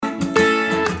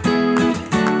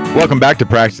Welcome back to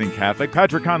Practicing Catholic.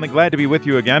 Patrick Conley, glad to be with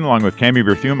you again, along with Cami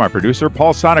Berthume, our producer,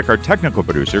 Paul Sonic, our technical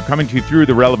producer, coming to you through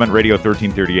the Relevant Radio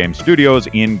 1330 AM studios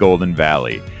in Golden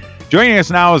Valley. Joining us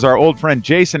now is our old friend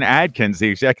Jason Adkins, the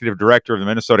executive director of the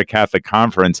Minnesota Catholic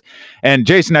Conference. And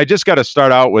Jason, I just got to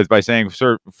start out by saying,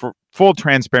 sir, for full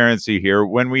transparency here,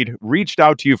 when we'd reached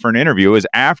out to you for an interview, it was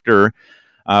after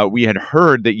we had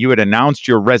heard that you had announced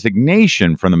your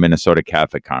resignation from the Minnesota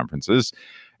Catholic Conferences.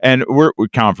 And we're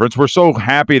so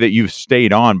happy that you've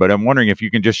stayed on, but I'm wondering if you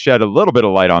can just shed a little bit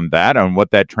of light on that, on what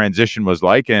that transition was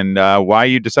like and why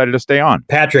you decided to stay on.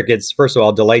 Patrick, it's first of all,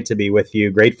 a delight to be with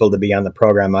you. Grateful to be on the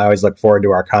program. I always look forward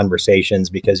to our conversations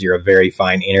because you're a very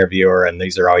fine interviewer and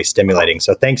these are always stimulating.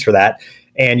 So thanks for that.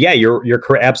 And yeah,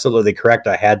 you're absolutely correct.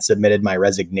 I had submitted my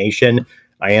resignation.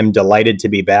 I am delighted to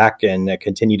be back and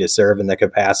continue to serve in the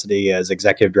capacity as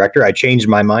executive director. I changed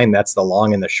my mind. That's the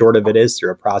long and the short of it is through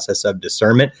a process of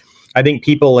discernment. I think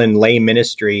people in lay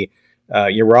ministry,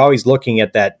 we're always looking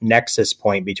at that nexus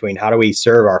point between how do we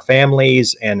serve our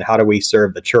families and how do we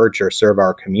serve the church or serve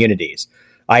our communities.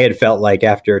 I had felt like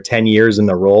after 10 years in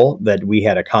the role that we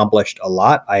had accomplished a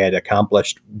lot. I had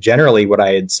accomplished generally what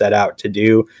I had set out to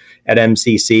do at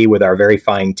MCC with our very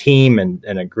fine team and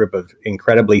a group of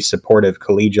incredibly supportive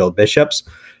collegial bishops,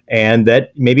 and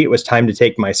that maybe it was time to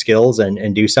take my skills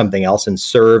and do something else and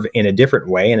serve in a different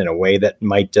way and in a way that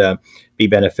might be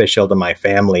beneficial to my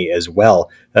family as well.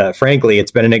 Frankly,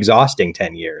 it's been an exhausting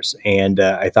 10 years, and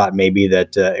I thought maybe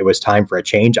that it was time for a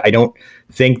change. I don't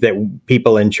think that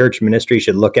people in church ministry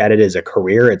should look at it as a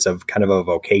career. It's kind of a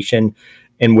vocation.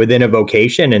 And within a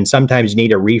vocation, and sometimes you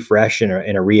need a refresh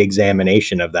and a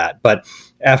re-examination of that. But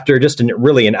after just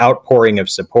really an outpouring of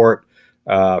support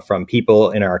from people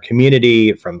in our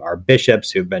community, from our bishops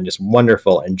who've been just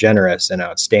wonderful and generous and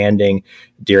outstanding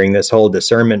during this whole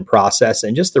discernment process,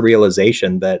 and just the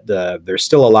realization that there's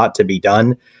still a lot to be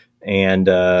done. And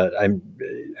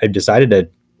I've decided to,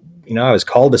 I was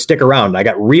called to stick around. I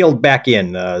got reeled back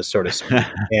in, so to speak.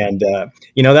 And,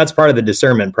 that's part of the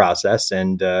discernment process.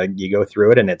 And you go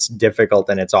through it and it's difficult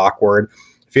and it's awkward.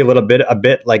 I feel a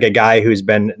bit like a guy who's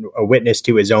been a witness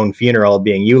to his own funeral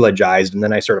being eulogized. And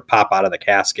then I sort of pop out of the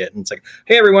casket and it's like,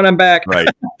 hey, everyone, I'm back. Right.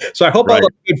 So I hope all those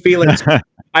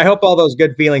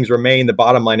good feelings, remain. The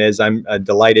bottom line is I'm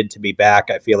delighted to be back.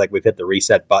 I feel like we've hit the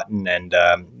reset button and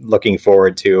looking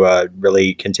forward to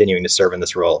really continuing to serve in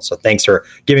this role. So thanks for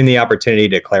giving the opportunity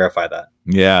to clarify that.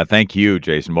 Yeah, thank you,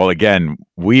 Jason. Well, again,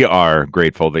 we are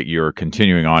grateful that you're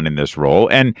continuing on in this role.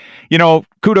 And,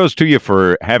 kudos to you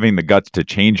for having the guts to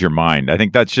change your mind. I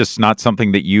think that's just not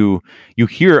something that you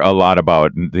hear a lot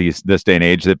about in this day and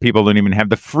age, that people don't even have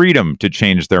the freedom to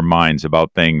change their minds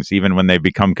about things, even when they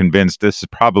become convinced this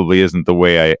probably isn't the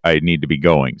way I need to be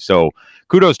going. So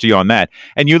kudos to you on that.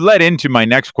 And you led into my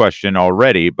next question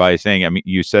already by saying,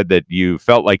 you said that you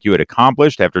felt like you had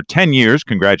accomplished after 10 years.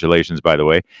 Congratulations, by the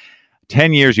way.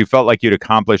 10 years, you felt like you'd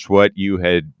accomplished what you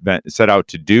had set out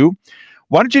to do.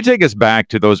 Why don't you take us back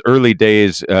to those early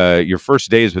days, your first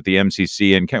days with the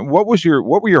MCC, and what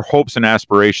were your hopes and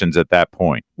aspirations at that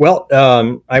point? Well,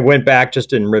 I went back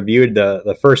just and reviewed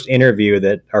the first interview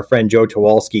that our friend Joe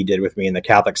Tawalski did with me in the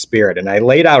Catholic Spirit, and I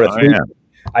laid out a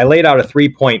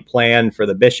 3-point plan for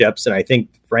the bishops, and I think,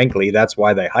 frankly, that's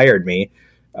why they hired me.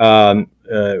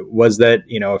 Was that,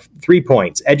 3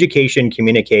 points: education,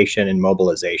 communication, and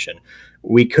mobilization.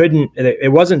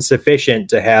 It wasn't sufficient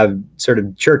to have sort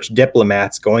of church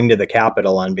diplomats going to the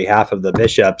Capitol on behalf of the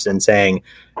bishops and saying,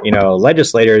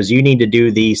 legislators, you need to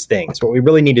do these things. What we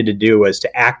really needed to do was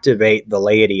to activate the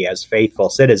laity as faithful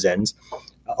citizens,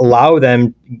 allow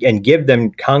them and give them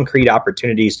concrete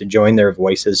opportunities to join their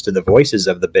voices to the voices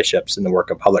of the bishops in the work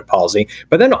of public policy,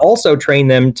 but then also train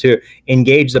them to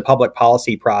engage the public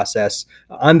policy process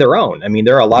on their own.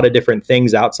 There are a lot of different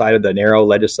things outside of the narrow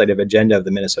legislative agenda of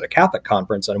the Minnesota Catholic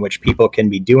Conference on which people can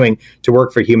be doing to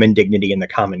work for human dignity and the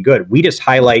common good. We just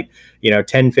highlight,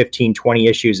 10, 15, 20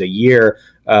 issues a year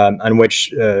on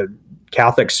which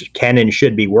Catholics can and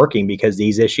should be working because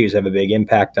these issues have a big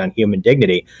impact on human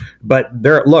dignity. But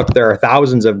there are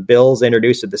thousands of bills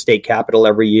introduced at the state capitol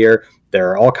every year. There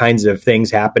are all kinds of things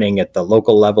happening at the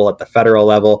local level, at the federal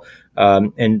level.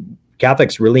 And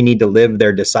Catholics really need to live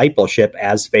their discipleship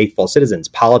as faithful citizens.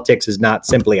 Politics is not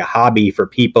simply a hobby for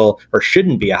people, or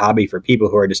shouldn't be a hobby for people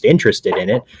who are just interested in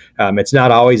it. It's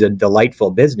not always a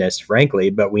delightful business, frankly,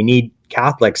 but we need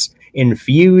Catholics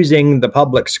infusing the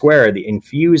public square,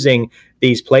 infusing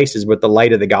these places with the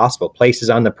light of the gospel, places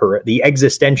on the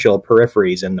existential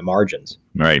peripheries and the margins.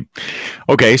 Right.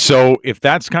 Okay, so if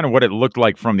that's kind of what it looked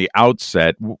like from the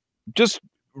outset, just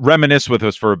reminisce with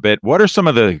us for a bit. What are some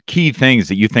of the key things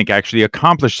that you think actually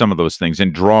accomplish some of those things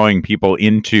in drawing people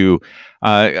into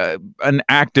an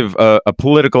active, a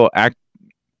political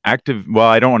active, well,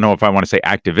 I don't know if I want to say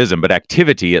activism, but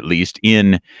activity at least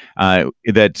in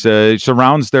that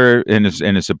surrounds their and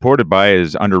is supported by,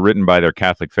 is underwritten by their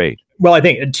Catholic faith? Well, I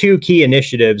think two key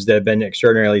initiatives that have been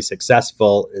extraordinarily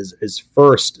successful is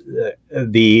first,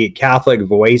 the Catholic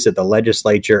voice at the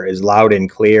legislature is loud and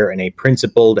clear in a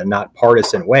principled and not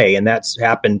partisan way. And that's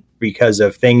happened because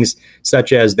of things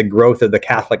such as the growth of the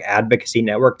Catholic Advocacy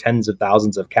Network, tens of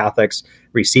thousands of Catholics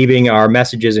receiving our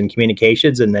messages and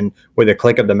communications, and then with a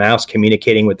click of the mouse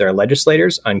communicating with their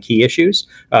legislators on key issues.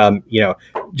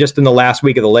 Just in the last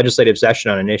week of the legislative session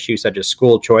on an issue such as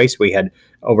school choice, we had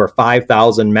over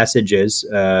 5,000 messages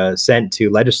sent to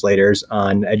legislators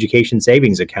on education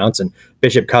savings accounts, and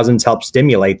Bishop Cousins helped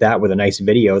stimulate that with a nice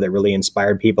video that really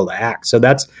inspired people to act. So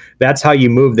that's how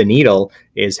you move the needle,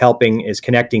 is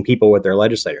connecting people with their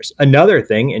legislators. Another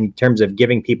thing, in terms of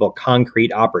giving people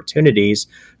concrete opportunities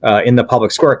in the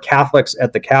public square, Catholics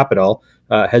at the Capitol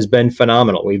has been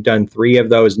phenomenal. We've done 3 of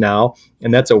those now,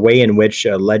 and that's a way in which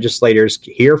legislators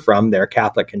hear from their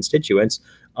Catholic constituents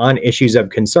on issues of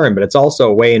concern. But it's also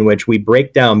a way in which we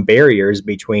break down barriers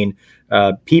between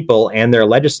people and their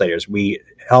legislators. We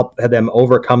help them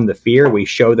overcome the fear. We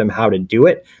show them how to do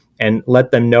it and let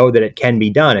them know that it can be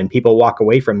done. And people walk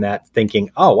away from that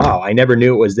thinking, oh, wow, I never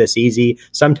knew it was this easy.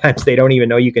 Sometimes they don't even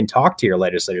know you can talk to your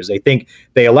legislators. They think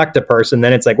they elect a person,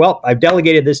 then it's like, well, I've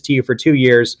delegated this to you for 2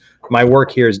 years. My work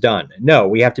here is done. No,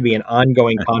 we have to be an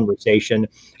ongoing conversation,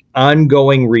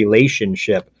 ongoing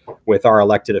relationship with our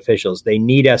elected officials. They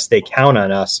need us. They count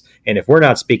on us. And if we're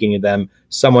not speaking to them,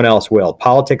 someone else will.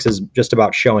 Politics is just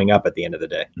about showing up at the end of the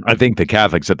day. I think the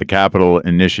Catholics at the Capitol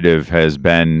initiative has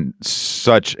been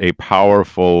such a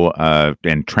powerful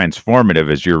and transformative,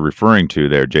 as you're referring to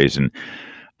there, Jason,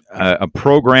 a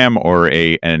program or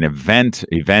events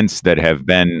that have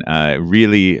been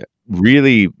really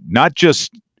not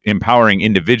just empowering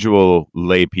individual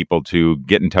lay people to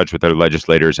get in touch with their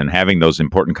legislators and having those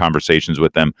important conversations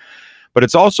with them, but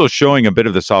it's also showing a bit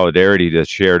of the solidarity that's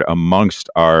shared amongst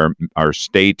our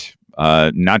state,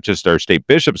 not just our state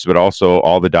bishops, but also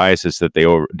all the dioceses that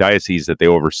they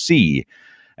oversee.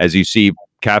 As you see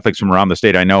Catholics from around the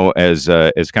state, I know as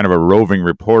kind of a roving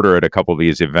reporter at a couple of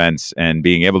these events and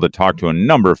being able to talk to a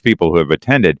number of people who have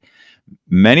attended,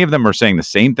 many of them are saying the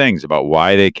same things about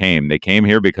why they came. They came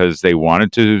here because they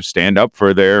wanted to stand up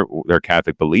for their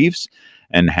Catholic beliefs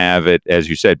and have it, as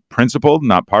you said, principled,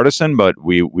 not partisan, but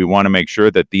we want to make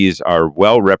sure that these are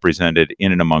well represented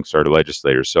in and amongst our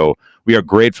legislators. So we are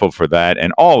grateful for that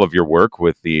and all of your work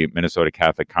with the Minnesota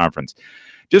Catholic Conference.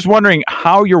 Just wondering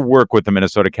how your work with the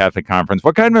Minnesota Catholic Conference,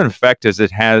 what kind of an effect has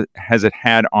it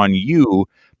had on you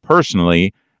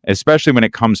personally, especially when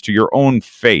it comes to your own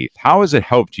faith? How has it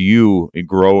helped you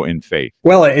grow in faith?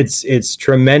 Well, it's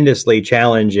tremendously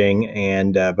challenging,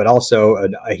 and but also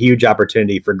a huge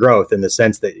opportunity for growth in the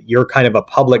sense that you're kind of a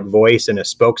public voice and a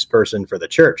spokesperson for the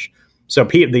church. So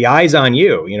the eye's on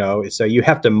you, so you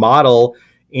have to model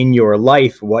in your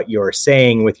life what you're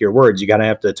saying with your words. You got to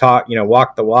have to talk,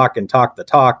 walk the walk and talk the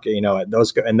talk,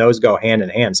 those go hand in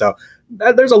hand. So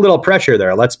there's a little pressure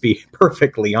there. Let's be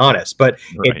perfectly honest, but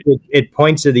right. It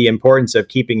points to the importance of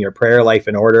keeping your prayer life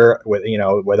in order,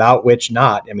 without which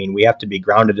we have to be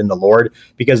grounded in the Lord,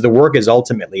 because the work is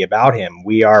ultimately about him.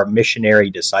 We are missionary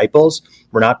disciples.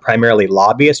 We're not primarily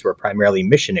lobbyists. We're primarily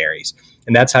missionaries.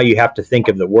 And that's how you have to think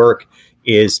of the work.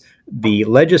 Is the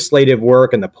legislative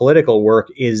work and the political work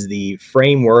is the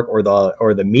framework or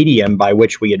the medium by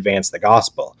which we advance the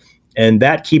gospel. And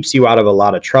that keeps you out of a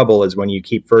lot of trouble, is when you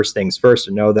keep first things first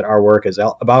and know that our work is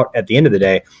about, at the end of the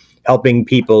day, helping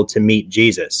people to meet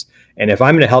Jesus. And if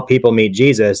I'm going to help people meet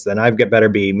Jesus, then I've better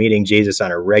be meeting Jesus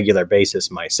on a regular basis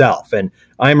myself. And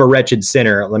I'm a wretched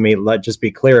sinner. Let just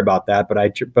be clear about that. But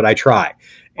I try.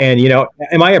 And,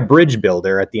 am I a bridge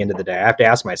builder at the end of the day? I have to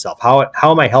ask myself, how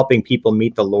am I helping people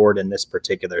meet the Lord in this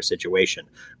particular situation?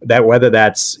 That whether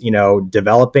that's,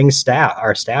 developing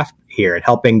our staff here and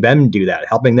helping them do that,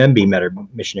 helping them be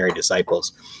missionary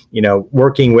disciples,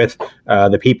 working with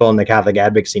the people in the Catholic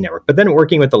Advocacy Network, but then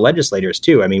working with the legislators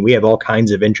too. We have all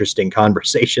kinds of interesting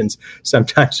conversations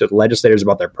sometimes with legislators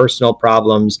about their personal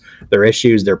problems, their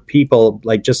issues, their people,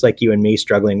 just like you and me,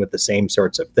 struggling with the same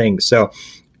sorts of things. So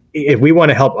if we want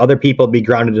to help other people be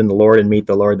grounded in the Lord and meet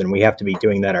the Lord, then we have to be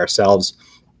doing that ourselves.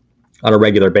 on a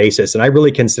regular basis. And I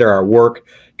really consider our work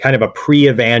kind of a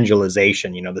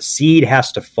pre-evangelization. You know, the seed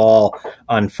has to fall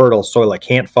on fertile soil. It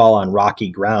can't fall on rocky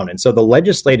ground. And so the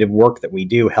legislative work that we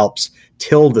do helps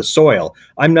till the soil.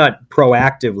 I'm not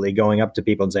proactively going up to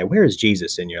people and say, where is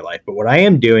Jesus in your life? But what I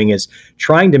am doing is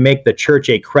trying to make the church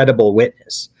a credible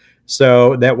witness,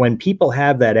 so that when people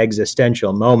have that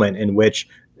existential moment in which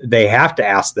they have to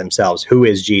ask themselves, who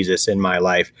is Jesus in my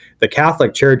life? The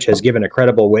Catholic Church has given a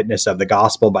credible witness of the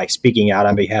gospel by speaking out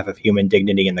on behalf of human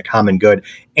dignity and the common good,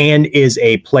 and is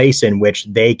a place in which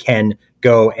they can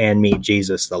go and meet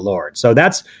Jesus the Lord. So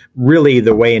that's really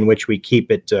the way in which we keep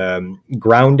it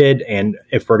grounded. And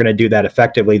if we're going to do that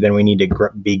effectively, then we need to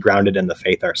be grounded in the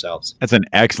faith ourselves. That's an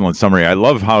excellent summary. I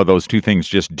love how those two things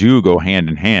just do go hand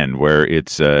in hand, where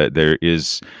it's there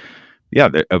is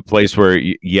a place where,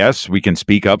 yes, we can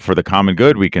speak up for the common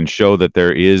good. We can show that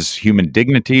there is human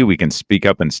dignity. We can speak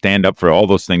up and stand up for all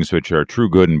those things which are true,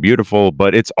 good, and beautiful.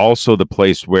 But it's also the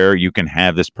place where you can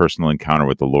have this personal encounter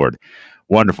with the Lord.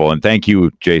 Wonderful. And thank you,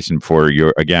 Jason, for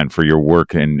your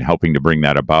work in helping to bring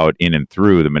that about in and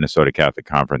through the Minnesota Catholic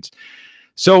Conference.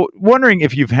 So wondering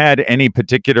if you've had any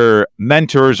particular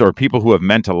mentors or people who have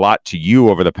meant a lot to you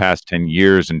over the past 10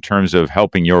 years in terms of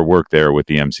helping your work there with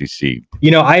the MCC.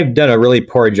 You know, I've done a really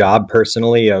poor job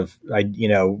personally of,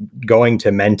 going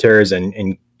to mentors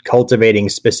and cultivating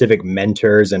specific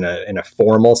mentors in a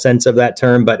formal sense of that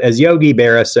term. But as Yogi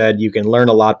Berra said, you can learn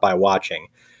a lot by watching.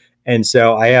 And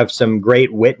so I have some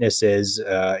great witnesses,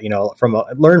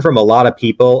 learn from a lot of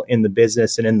people in the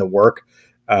business and in the work.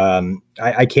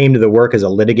 I came to the work as a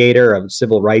litigator, a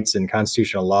civil rights and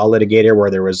constitutional law litigator,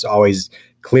 where there was always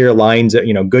clear lines of,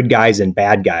 good guys and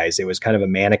bad guys. It was kind of a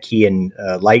Manichaean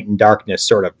light and darkness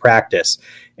sort of practice.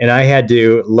 And I had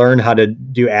to learn how to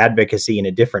do advocacy in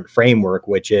a different framework,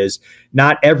 which is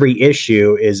not every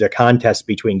issue is a contest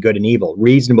between good and evil.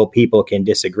 Reasonable people can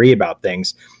disagree about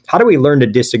things. How do we learn to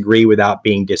disagree without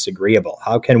being disagreeable?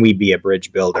 How can we be a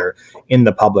bridge builder in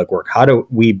the public work? How do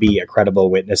we be a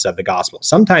credible witness of the gospel?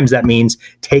 Sometimes that means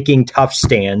taking tough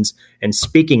stands and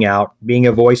speaking out, being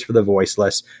a voice for the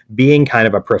voiceless, being kind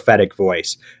of a prophetic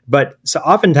voice. But so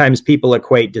oftentimes people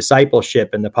equate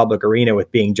discipleship in the public arena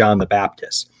with being John the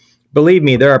Baptist. Believe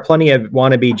me, there are plenty of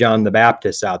wannabe John the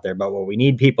Baptists out there, but what we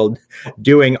need people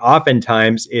doing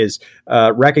oftentimes is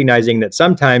recognizing that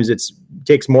sometimes it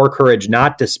takes more courage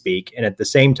not to speak and at the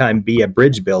same time be a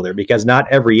bridge builder, because not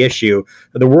every issue,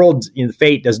 the world's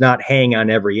fate does not hang on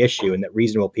every issue, and that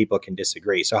reasonable people can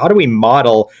disagree. So how do we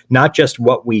model not just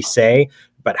what we say,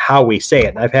 but how we say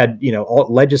it? And I've had,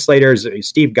 legislators.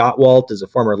 Steve Gottwalt is a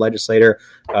former legislator,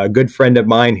 a good friend of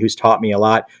mine who's taught me a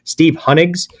lot. Steve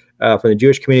Hunnigs, from the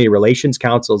Jewish Community Relations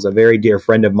Council, is a very dear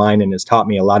friend of mine and has taught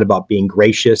me a lot about being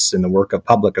gracious in the work of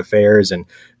public affairs and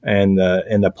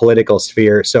the political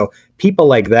sphere. So people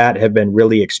like that have been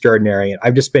really extraordinary. And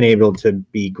I've just been able to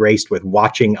be graced with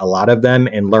watching a lot of them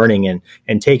and learning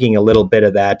and taking a little bit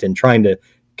of that and trying to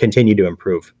continue to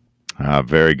improve.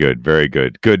 Very good. Very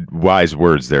good. Good, wise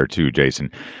words there too,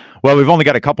 Jason. Well, we've only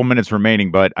got a couple minutes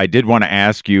remaining, but I did want to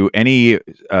ask you any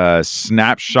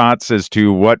snapshots as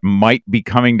to what might be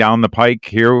coming down the pike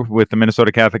here with the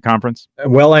Minnesota Catholic Conference?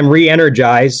 Well, I'm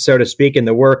re-energized, so to speak, in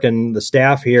the work, and the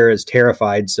staff here is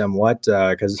terrified somewhat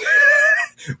because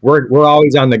we're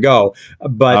always on the go.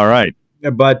 But all right.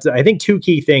 But I think two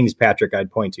key things, Patrick,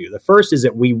 I'd point to. The first is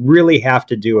that we really have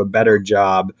to do a better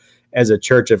job as a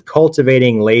church of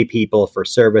cultivating lay people for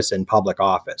service in public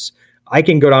office. I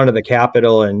can go down to the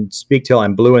Capitol and speak till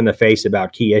I'm blue in the face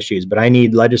about key issues, but I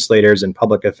need legislators and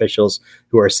public officials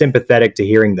who are sympathetic to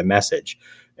hearing the message.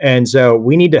 And so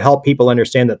we need to help people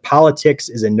understand that politics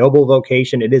is a noble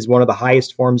vocation. It is one of the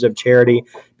highest forms of charity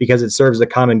because it serves the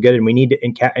common good. And we need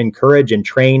to encourage and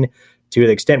train, to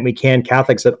the extent we can,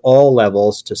 Catholics at all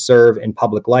levels to serve in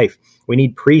public life. We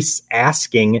need priests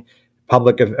asking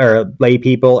public or lay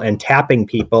people and tapping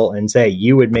people and say,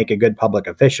 you would make a good public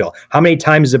official. How many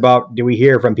times do we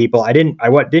hear from people, I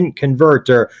didn't convert,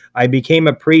 or I became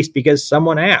a priest because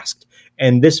someone asked.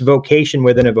 And this vocation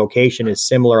within a vocation is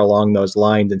similar along those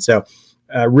lines. And so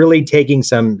really taking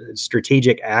some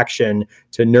strategic action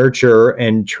to nurture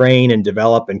and train and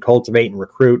develop and cultivate and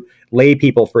recruit lay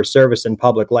people for service in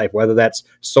public life, whether that's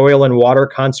soil and water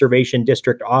conservation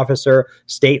district officer,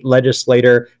 state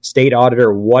legislator, state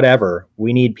auditor, whatever.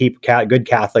 We need people, good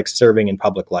Catholics serving in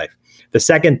public life. The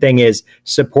second thing is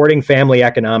supporting family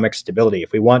economic stability.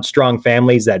 If we want strong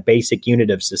families, that basic unit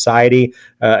of society,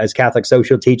 as Catholic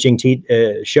social teaching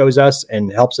shows us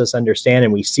and helps us understand,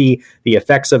 and we see the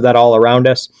effects of that all around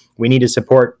us, we need to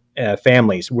support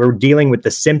families. We're dealing with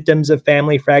the symptoms of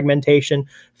family fragmentation,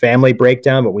 family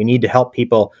breakdown, but we need to help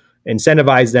people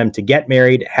incentivize them to get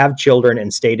married, have children,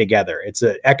 and stay together. It's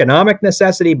an economic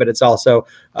necessity, but it's also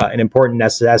an important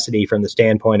necessity from the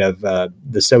standpoint of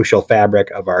the social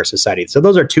fabric of our society. So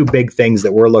those are two big things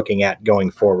that we're looking at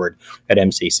going forward at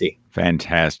MCC.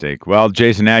 Fantastic. Well,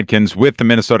 Jason Adkins with the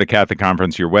Minnesota Catholic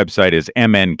Conference. Your website is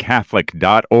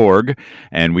mncatholic.org,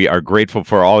 and we are grateful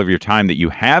for all of your time that you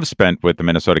have spent with the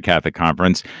Minnesota Catholic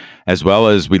Conference, as well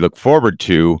as we look forward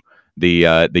to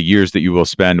the years that you will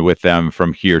spend with them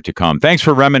from here to come. Thanks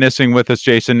for reminiscing with us,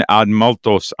 Jason. Ad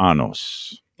multos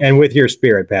annos. And with your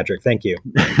spirit, Patrick. Thank you.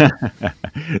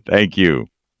 Thank you.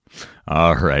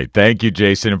 All right. Thank you,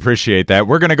 Jason. Appreciate that.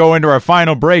 We're going to go into our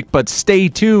final break, but stay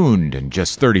tuned. In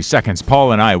just 30 seconds,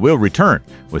 Paul and I will return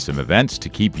with some events to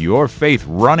keep your faith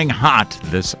running hot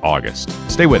this August.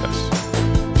 Stay with us.